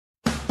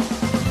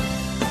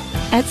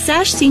At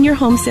Sash Senior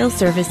Home Sale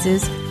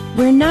Services,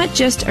 we're not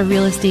just a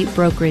real estate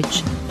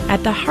brokerage.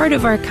 At the heart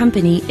of our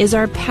company is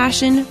our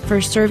passion for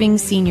serving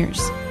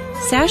seniors.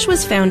 Sash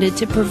was founded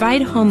to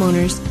provide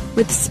homeowners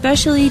with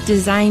specially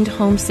designed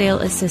home sale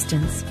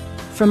assistance.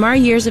 From our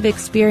years of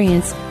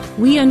experience,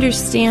 we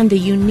understand the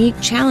unique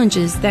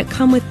challenges that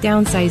come with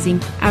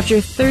downsizing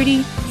after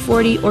 30,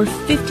 40, or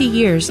 50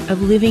 years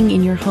of living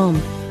in your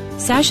home.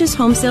 Sash's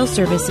home sale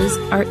services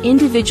are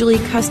individually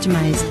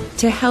customized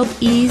to help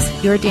ease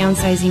your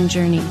downsizing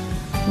journey.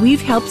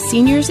 We've helped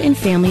seniors and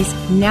families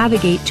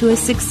navigate to a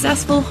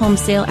successful home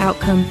sale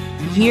outcome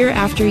year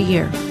after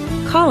year.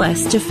 Call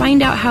us to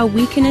find out how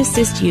we can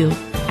assist you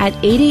at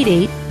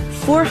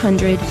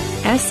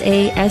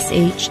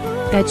 888-400-SASH.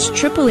 That's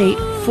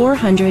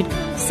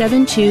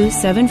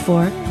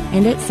 888-400-7274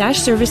 and at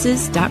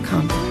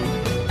sashservices.com.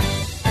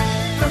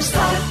 From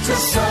start to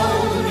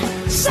sold,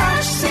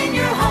 Sash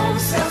Senior Home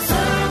Sale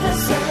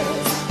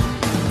Services.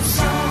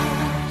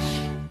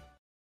 Sash.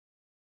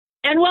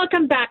 And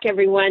welcome back,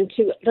 everyone,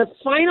 to the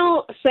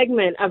final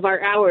segment of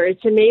our hour.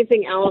 It's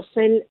amazing.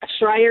 Allison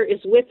Schreier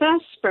is with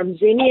us from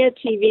Zinnia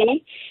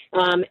TV.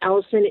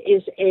 Allison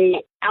is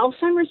a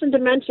Alzheimer's and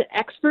dementia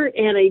expert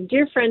and a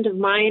dear friend of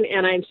mine,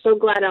 and I'm so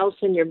glad,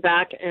 Allison, you're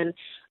back. And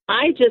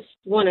I just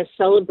want to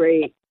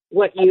celebrate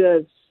what you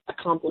have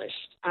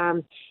accomplished.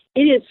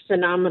 It is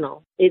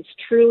phenomenal. It's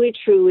truly,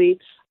 truly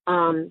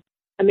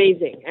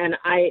amazing. And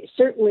I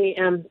certainly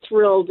am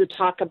thrilled to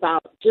talk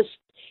about just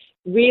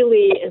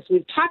really, as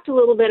we've talked a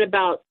little bit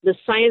about the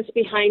science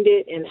behind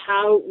it and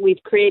how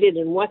we've created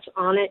and what's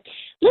on it,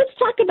 let's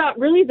talk about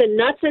really the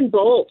nuts and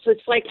bolts.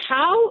 It's like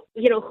how,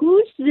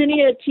 who's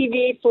Zinnia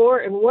TV for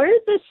and what are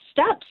the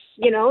steps,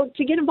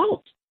 to get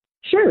involved?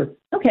 Sure.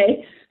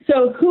 Okay.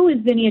 So who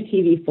is Zinnia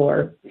TV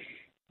for?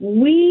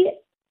 We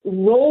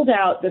rolled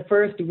out the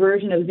first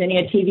version of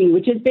Zinnia TV,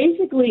 which is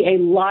basically a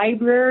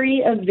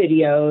library of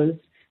videos,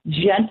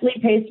 gently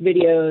paced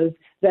videos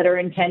that are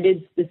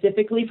intended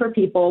specifically for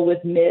people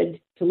with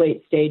mid to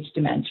late stage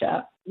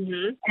dementia.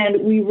 Mm-hmm.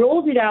 And we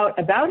rolled it out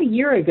about a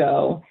year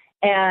ago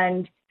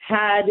and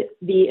had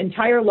the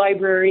entire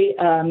library.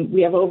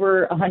 We have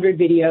over 100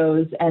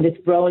 videos and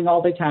it's growing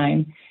all the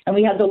time. And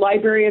we had the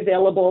library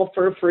available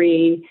for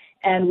free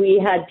and we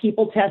had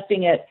people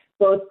testing it.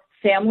 Both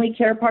family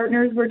care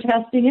partners were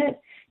testing it.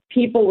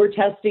 People were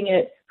testing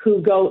it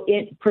who go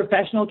in,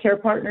 professional care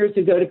partners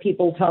who go to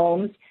people's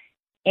homes.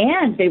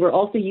 And they were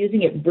also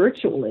using it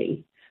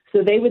virtually.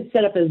 So they would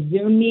set up a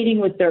Zoom meeting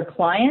with their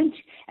client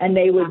and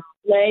they would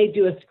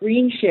do a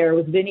screen share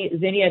with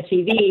Zinnia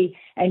TV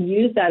and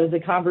use that as a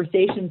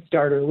conversation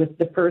starter with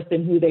the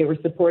person who they were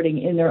supporting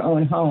in their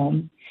own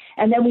home.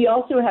 And then we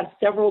also have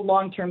several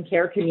long-term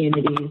care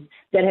communities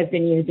that have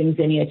been using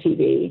Zinnia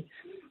TV.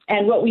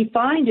 And what we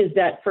find is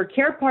that for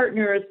care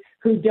partners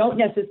who don't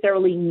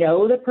necessarily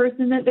know the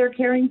person that they're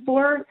caring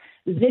for,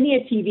 Zinnia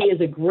TV is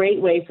a great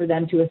way for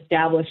them to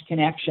establish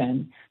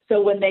connection.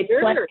 So when they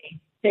play,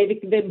 say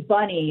the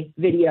bunny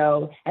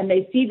video, and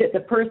they see that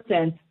the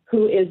person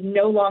who is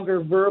no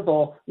longer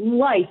verbal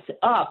lights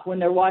up when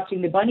they're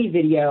watching the bunny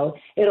video,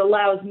 it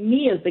allows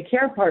me as the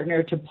care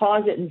partner to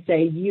pause it and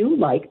say, you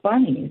like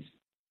bunnies.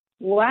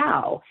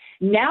 Wow.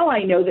 Now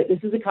I know that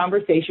this is a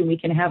conversation we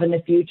can have in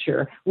the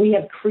future. We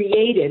have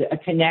created a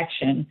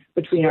connection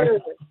between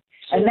ourselves.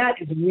 And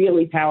that is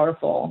really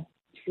powerful.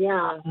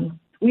 Yeah.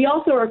 We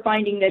also are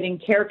finding that in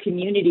care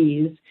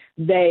communities,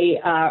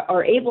 they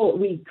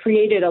we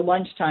created a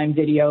lunchtime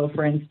video,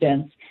 for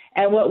instance.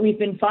 And what we've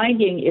been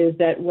finding is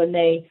that when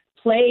they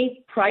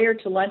play prior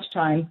to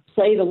lunchtime,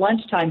 play the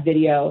lunchtime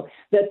video,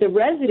 that the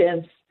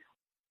residents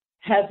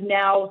have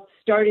now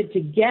started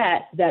to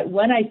get that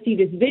when I see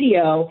this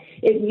video,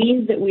 it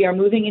means that we are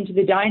moving into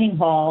the dining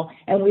hall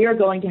and we are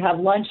going to have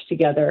lunch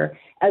together.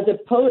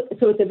 So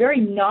it's a very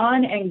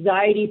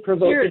non-anxiety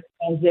provoking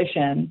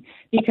transition,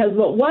 because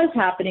what was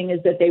happening is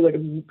that they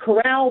would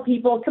corral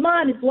people, come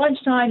on, it's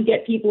lunchtime,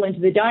 get people into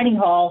the dining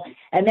hall,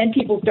 and then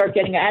people start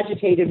getting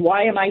agitated.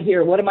 Why am I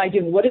here? What am I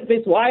doing? What is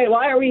this? Why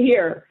are we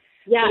here?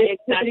 Yeah,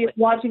 exactly.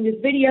 Watching this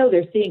video,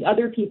 they're seeing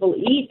other people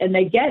eat and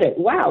they get it.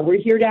 Wow,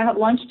 we're here to have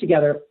lunch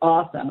together.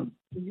 Awesome.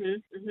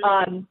 Mm-hmm,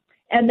 mm-hmm.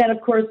 And then,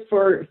 of course,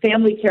 for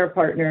family care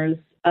partners,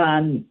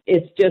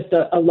 it's just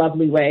a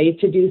lovely way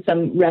to do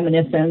some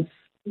reminiscence.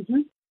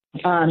 Mm-hmm.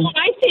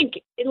 I think,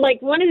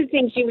 like, one of the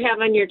things you have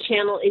on your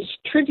channel is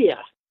trivia.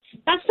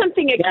 That's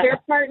something a care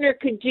partner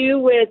could do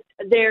with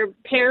their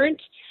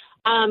parent.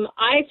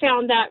 I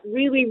found that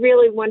really,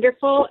 really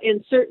wonderful,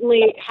 and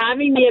certainly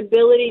having the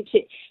ability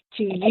to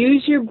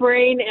use your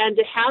brain and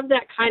to have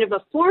that kind of a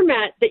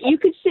format that you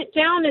could sit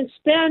down and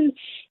spend,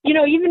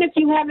 even if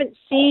you haven't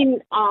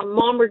seen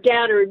mom or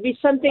dad, or it'd be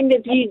something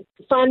that'd be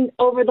fun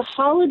over the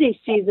holiday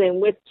season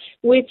with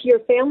your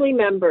family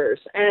members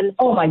and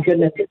oh my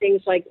goodness,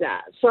 things like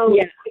that. So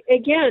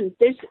again,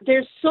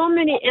 there's so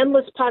many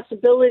endless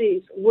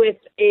possibilities with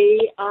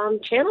a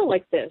channel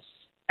like this.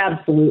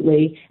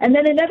 Absolutely. And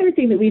then another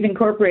thing that we've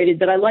incorporated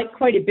that I like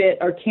quite a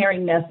bit are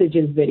caring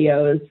messages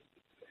videos.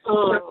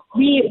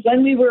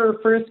 When we were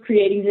first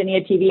creating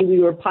Zinnia TV, we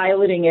were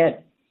piloting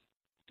it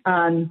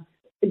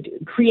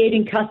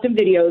creating custom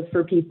videos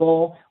for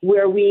people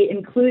where we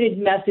included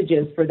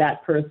messages for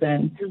that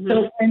person. Mm-hmm.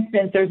 So, for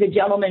instance, there's a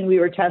gentleman we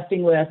were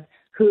testing with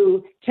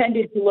who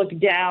tended to look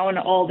down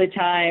all the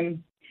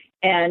time,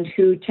 and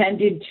who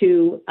tended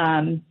to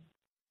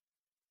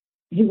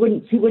he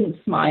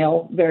wouldn't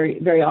smile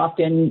very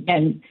often,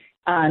 and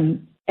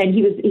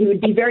he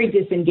would be very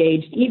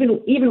disengaged.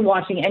 Even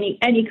watching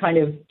any kind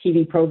of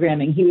TV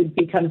programming, he would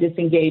become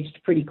disengaged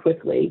pretty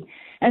quickly.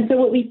 And so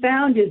what we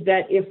found is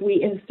that if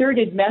we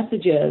inserted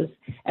messages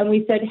and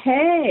we said,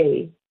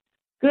 "Hey,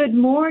 good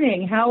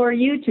morning, how are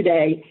you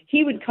today?"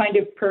 he would kind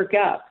of perk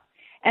up.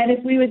 And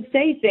if we would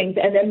say things,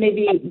 and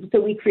then so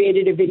we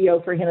created a video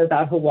for him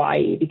about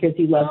Hawaii because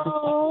he loves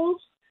Hawaii.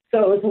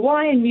 So it was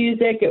Hawaiian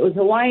music, it was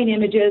Hawaiian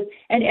images,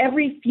 and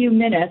every few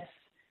minutes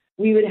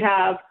we would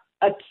have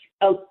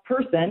a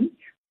person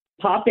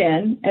pop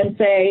in and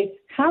say,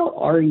 "How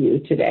are you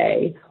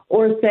today?"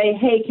 Or say,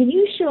 "Hey, can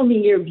you show me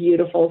your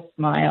beautiful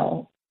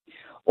smile?"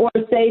 Or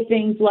say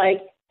things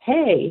like,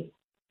 "Hey,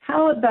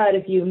 how about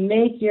if you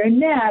make your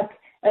neck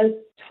as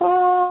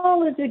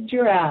tall as a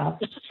giraffe?"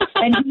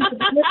 And he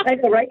would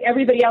lift, right?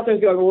 Everybody out there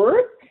is going,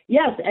 "What?"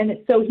 Yes, and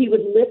so he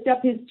would lift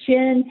up his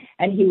chin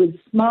and he would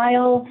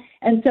smile.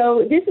 And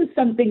so this is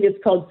something that's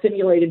called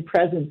simulated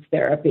presence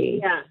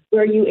therapy,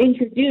 where you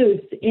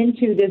introduce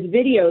into this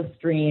video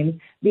stream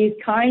these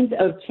kinds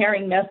of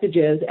caring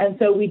messages. And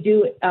so we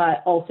do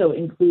also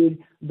include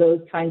those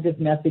kinds of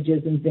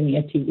messages in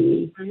Zinnia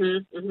TV.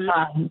 Mm-hmm, mm-hmm.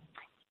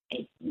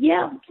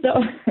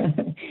 So.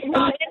 And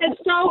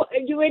it's so,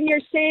 when you're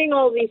saying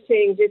all these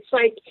things, it's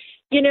like,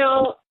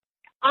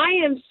 I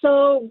am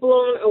so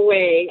blown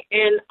away,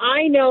 and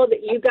I know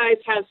that you guys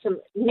have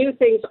some new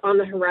things on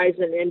the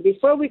horizon. And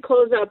before we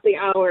close out the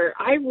hour,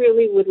 I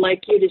really would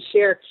like you to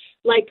share,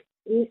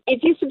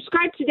 if you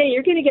subscribe today,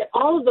 you're going to get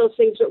all of those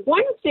things. But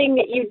one thing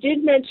that you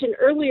did mention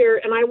earlier,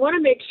 and I want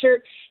to make sure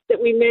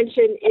that we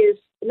mention, is,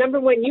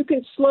 number one, you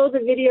can slow the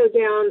video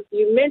down.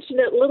 You mentioned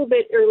it a little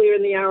bit earlier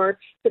in the hour,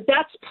 but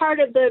that's part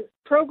of the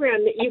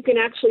program that you can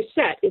actually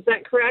set. Is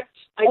that correct?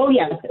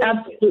 Yes,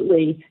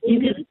 absolutely. You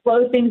can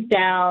slow things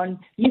down.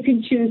 You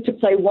can choose to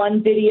play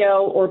one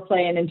video or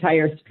play an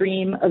entire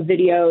stream of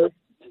videos.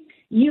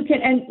 You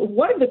can, and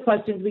one of the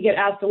questions we get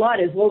asked a lot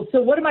is, well,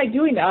 so what am I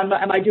doing?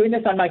 Am I doing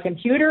this on my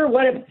computer?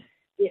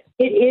 It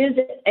is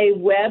a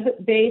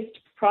web-based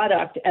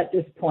product at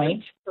this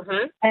point.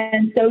 Uh-huh.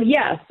 And so,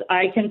 yes,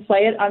 I can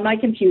play it on my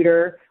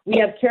computer. We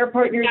have care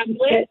partners.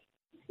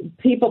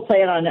 People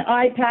play it on an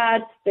iPad.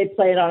 They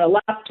play it on a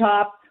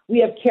laptop. We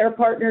have care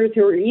partners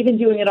who are even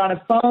doing it on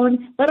a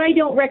phone, but I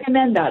don't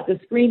recommend that. The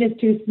screen is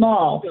too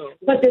small. No.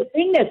 But the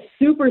thing that's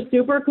super,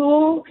 super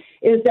cool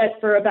is that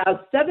for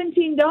about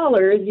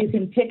 $17, you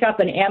can pick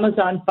up an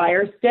Amazon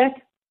Fire Stick.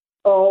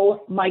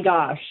 Oh, my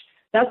gosh.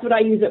 That's what I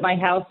use at my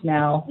house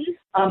now.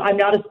 I'm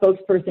not a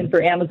spokesperson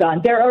for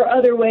Amazon. There are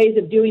other ways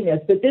of doing this,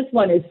 but this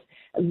one is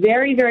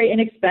very, very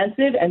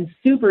inexpensive and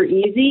super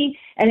easy,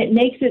 and it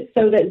makes it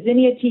so that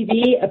Zinnia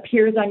TV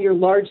appears on your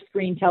large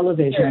screen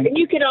television. Sure. And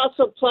you can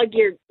also plug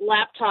your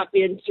laptop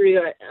in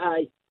through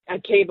a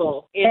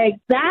cable.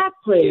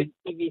 Exactly.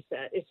 TV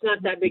set. It's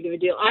not that big of a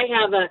deal. I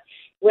have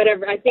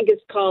I think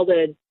it's called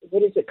the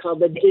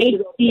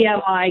digital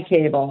HDMI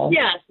cable.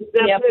 Yes,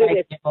 that's what it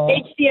is. Cable.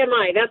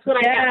 HDMI. That's what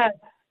I have.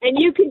 And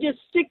you can just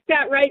stick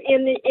that right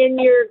in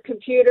your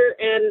computer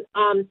and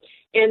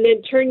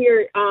then turn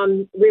your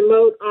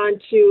remote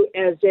onto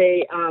as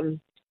a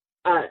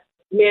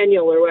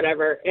manual or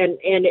whatever, and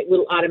it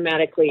will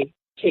automatically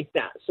take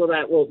that. So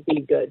that will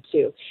be good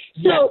too.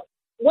 So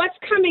what's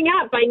coming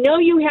up? I know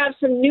you have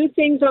some new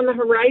things on the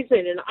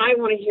horizon, and I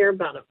want to hear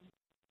about them.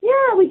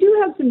 Yeah, we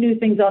do have some new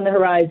things on the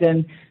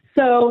horizon.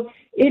 So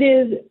it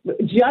is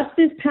just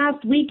this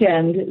past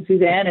weekend,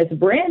 Suzanne, it's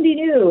brandy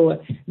new,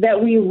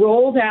 that we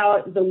rolled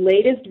out the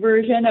latest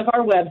version of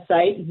our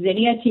website,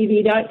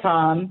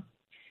 zinniatv.com,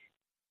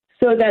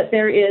 so that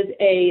there is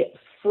a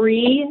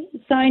free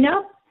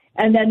sign-up,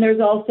 and then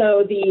there's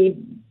also the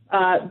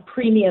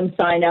premium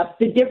sign-up.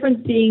 The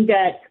difference being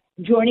that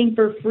joining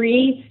for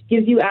free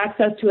gives you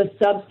access to a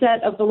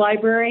subset of the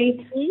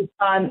library,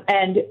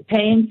 and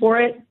paying for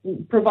it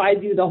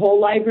provides you the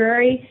whole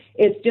library.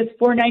 It's just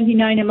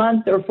 $4.99 a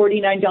month or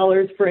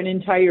 $49 for an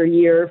entire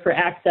year for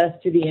access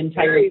to the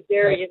entire. Very,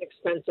 very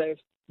inexpensive.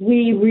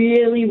 We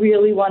really,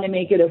 really want to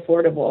make it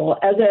affordable.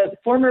 As a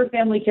former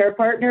family care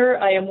partner,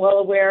 I am well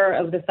aware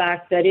of the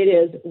fact that it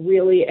is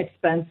really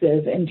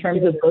expensive in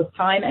terms of both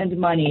time and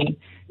money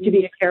to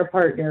be a care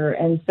partner.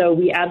 And so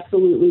we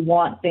absolutely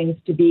want things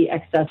to be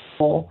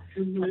accessible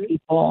for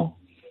people.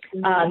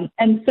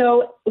 And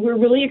so we're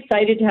really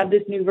excited to have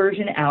this new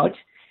version out.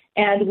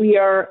 And we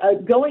are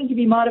going to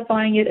be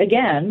modifying it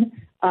again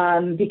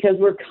because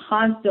we're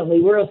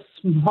a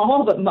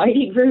small but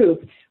mighty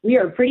group. We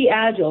are pretty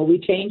agile. We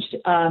changed,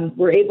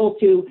 we're able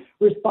to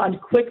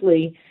respond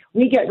quickly.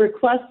 We get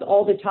requests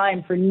all the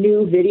time for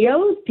new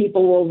videos.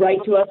 People will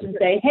write to us and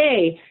say,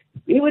 hey,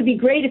 it would be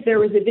great if there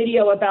was a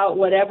video about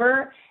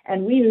whatever.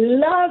 And we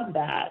love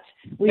that.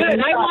 Good.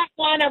 I want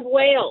one of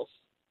whales,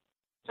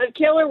 of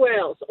killer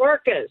whales,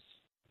 orcas.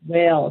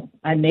 Well,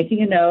 I'm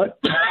making a note.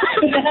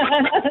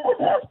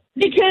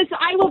 Because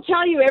I will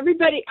tell you,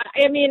 everybody,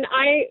 I mean,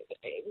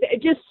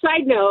 just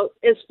side note,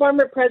 as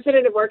former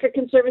president of Orca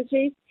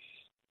Conservancy,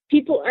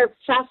 people are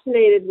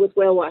fascinated with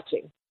whale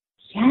watching.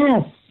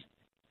 Yes.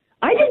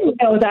 I didn't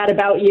know that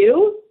about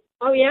you.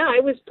 Oh, yeah. I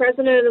was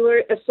president of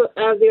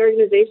the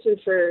organization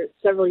for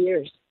several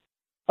years.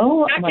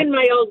 Oh, back in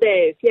my old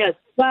days, yes.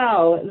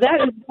 Wow,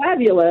 that is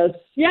fabulous.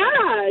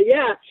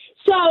 Yeah.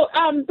 So,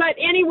 but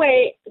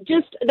anyway,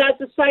 just that's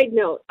a side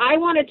note. I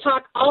want to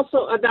talk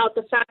also about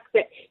the fact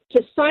that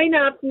to sign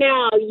up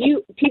now,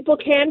 people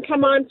can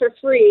come on for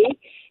free,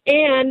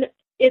 and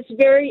it's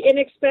very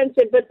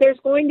inexpensive, but there's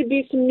going to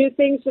be some new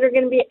things that are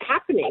going to be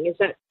happening. Is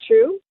that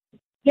true?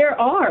 There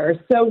are.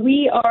 So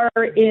we are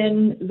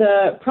in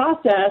the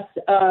process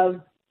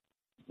of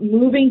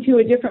moving to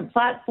a different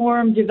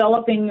platform,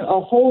 developing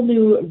a whole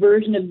new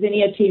version of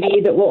Zinnia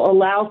TV that will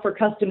allow for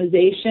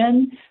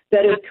customization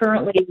that is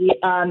currently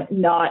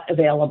not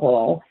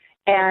available.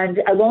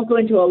 And I won't go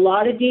into a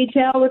lot of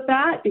detail with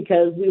that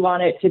because we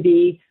want it to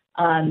be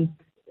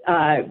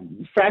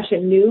fresh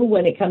and new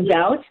when it comes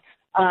out.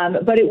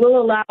 But it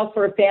will allow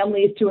for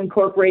families to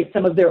incorporate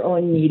some of their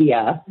own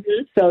media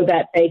so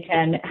that they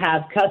can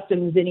have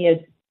custom Zinnia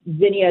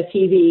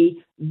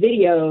TV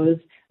videos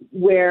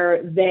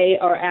where they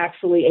are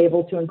actually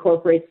able to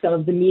incorporate some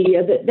of the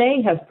media that they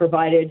have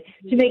provided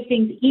to make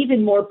things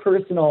even more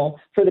personal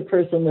for the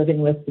person living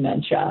with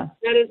dementia.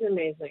 That is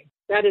amazing.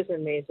 That is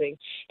amazing.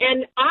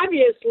 And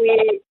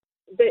obviously,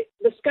 the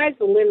sky's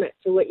the limit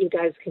for what you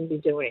guys can be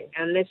doing,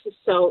 and this is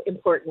so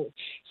important.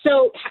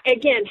 So,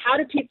 again, how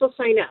do people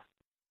sign up?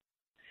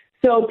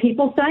 So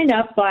people sign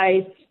up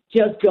by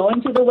just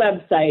going to the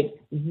website,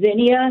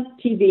 Zinnia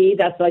TV,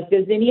 that's like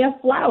the Zinnia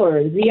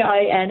flower,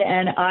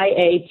 ZINNIA.com.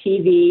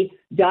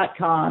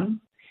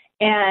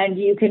 And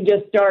you can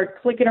just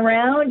start clicking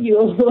around.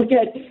 You'll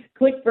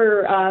click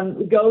for,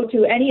 go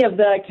to any of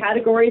the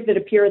categories that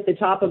appear at the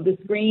top of the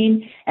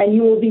screen, and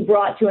you will be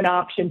brought to an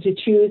option to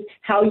choose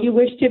how you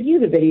wish to view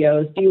the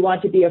videos. Do you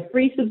want to be a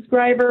free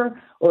subscriber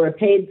or a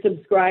paid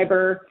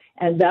subscriber?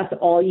 And that's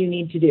all you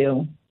need to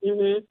do.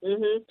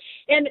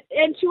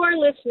 And to our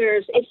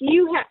listeners, if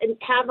you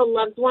have a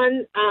loved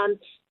one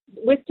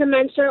with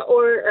dementia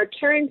or are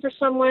caring for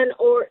someone,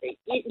 or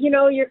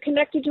you're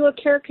connected to a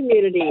care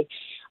community,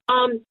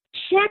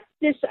 check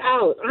this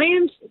out. I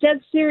am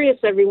dead serious,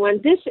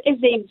 everyone. This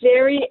is a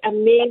very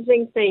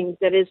amazing thing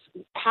that is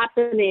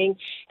happening,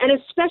 and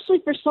especially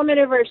for so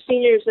many of our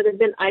seniors that have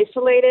been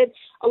isolated.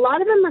 A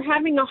lot of them are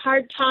having a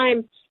hard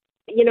time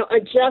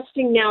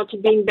adjusting now to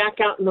being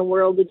back out in the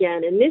world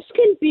again. And this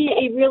can be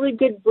a really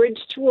good bridge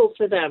tool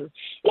for them.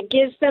 It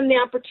gives them the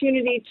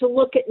opportunity to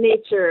look at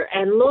nature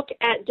and look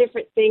at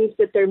different things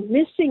that they're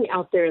missing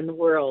out there in the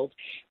world,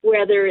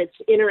 whether it's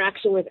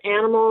interaction with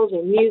animals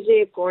or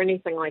music or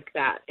anything like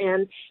that.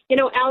 And,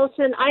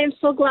 Allison, I am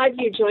so glad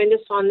you joined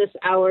us on this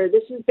hour.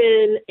 This has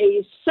been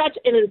such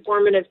an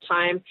informative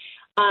time.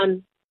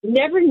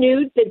 Never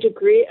knew the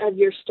degree of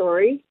your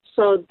story.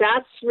 So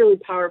that's really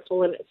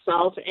powerful in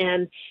itself.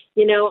 And,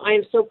 I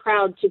am so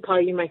proud to call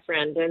you my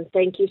friend. And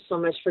thank you so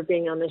much for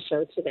being on the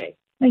show today.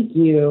 Thank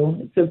you.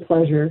 It's a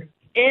pleasure.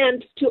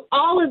 And to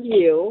all of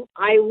you,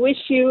 I wish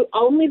you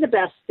only the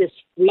best this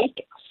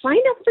week.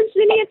 Sign up for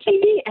Zinnia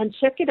TV and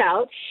check it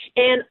out.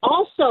 And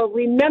also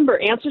remember,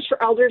 Answers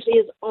for Elders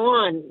is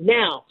on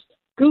now.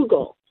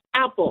 Google,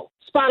 Apple,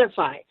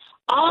 Spotify,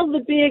 all the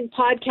big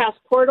podcast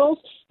portals.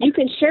 You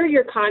can share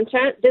your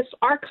content,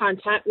 our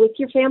content, with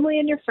your family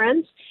and your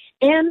friends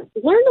and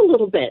learn a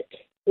little bit.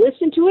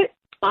 Listen to it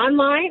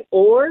online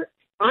or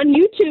on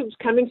YouTube's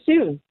coming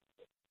soon.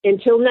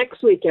 Until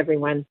next week,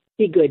 everyone,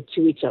 be good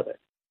to each other.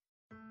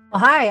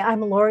 Hi,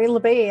 I'm Lori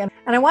LeBay, and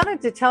I wanted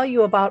to tell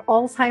you about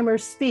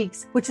Alzheimer's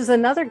Speaks, which is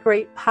another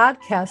great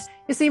podcast.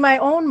 You see, my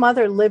own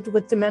mother lived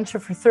with dementia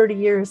for 30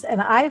 years,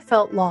 and I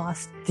felt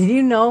lost. Did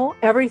you know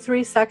every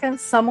 3 seconds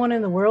someone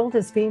in the world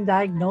is being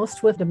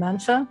diagnosed with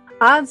dementia?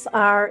 Odds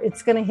are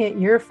it's going to hit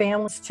your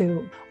families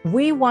too.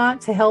 We want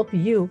to help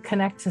you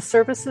connect to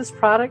services,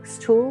 products,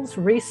 tools,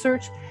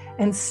 research,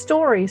 and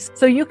stories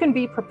so you can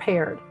be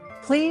prepared.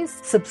 Please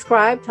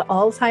subscribe to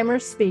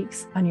Alzheimer's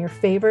Speaks on your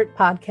favorite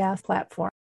podcast platform.